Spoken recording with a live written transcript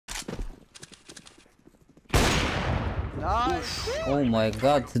Nice. Oh my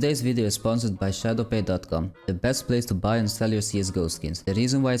god, today's video is sponsored by shadowpay.com, the best place to buy and sell your CSGO skins. The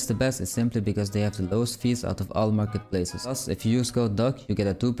reason why it's the best is simply because they have the lowest fees out of all marketplaces. Plus, if you use code DOC, you get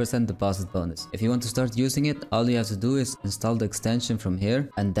a 2% deposit bonus. If you want to start using it, all you have to do is install the extension from here,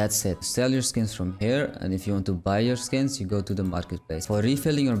 and that's it. Sell your skins from here, and if you want to buy your skins, you go to the marketplace. For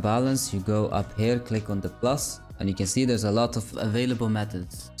refilling your balance, you go up here, click on the plus, and you can see there's a lot of available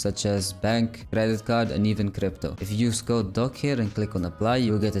methods, such as bank, credit card, and even crypto. If you use code DOC here and click on apply,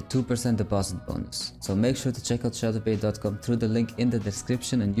 you'll get a 2% deposit bonus. So make sure to check out shadowpay.com through the link in the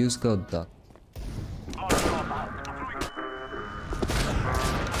description and use code DOC.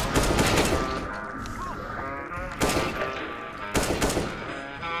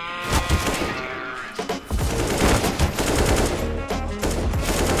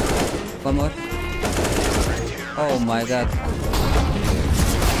 One more. Oh my god.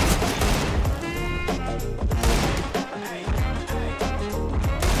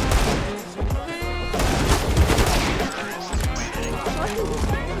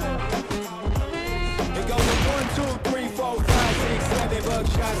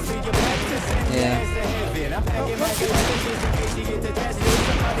 Yeah.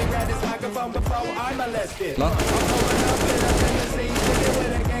 Lock.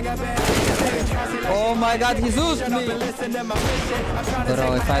 Oh my god, he zoosed me! Bro,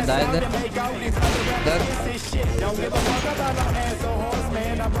 if I die there...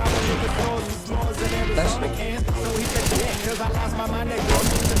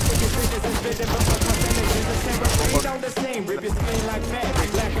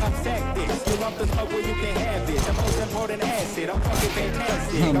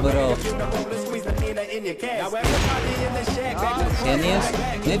 Bro. Genius.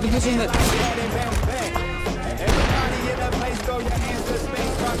 Maybe pushing it.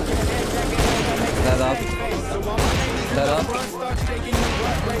 That up. That up.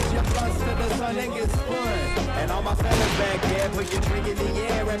 And all my fellas back there, put your drink in the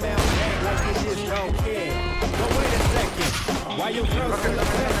air and bounce back like you just don't care. But wait a second, why you girls still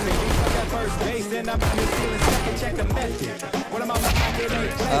affect me? You suck at first base and I'm only stealing second, check the method. What am I pocket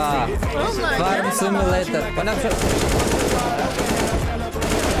ain't plastic? Oh my god. Farm simulator. One up shot.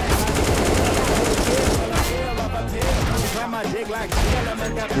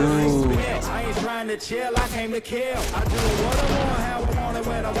 Ooh. I ain't trying to chill, I came to kill. I do what I want, how I want it,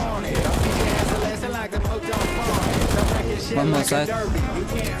 when I want it. I'm teaching a lesson like I'm hooked on farm. One more side. You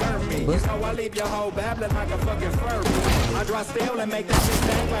can't hurt me. You know I leave your whole babbling like a fucking furry. I draw still and make that shit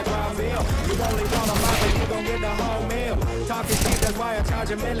stank like Robbie. You only want a mop and you gon' get the whole meal. Talking shit, that's why I charge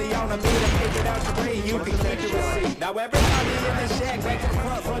 $1 million on a meter. Pick it out your breed, you can keep the receipt. Now everybody in the shack, back to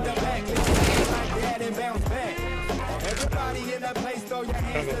front, front to back. Let's get like that and bounce back. Everybody in the place, throw your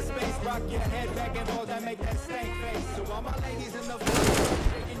hands to space, rock your head back and forth and make that stank face. So all my ladies in the front,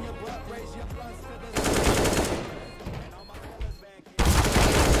 shaking your butt, raise your blunts to the sky. And all my fellas back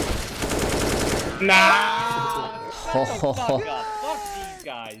here. Nah! Shut the fuck up. Fuck these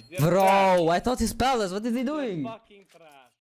guys. Bro, I thought his palace. What is he doing? Fucking trash.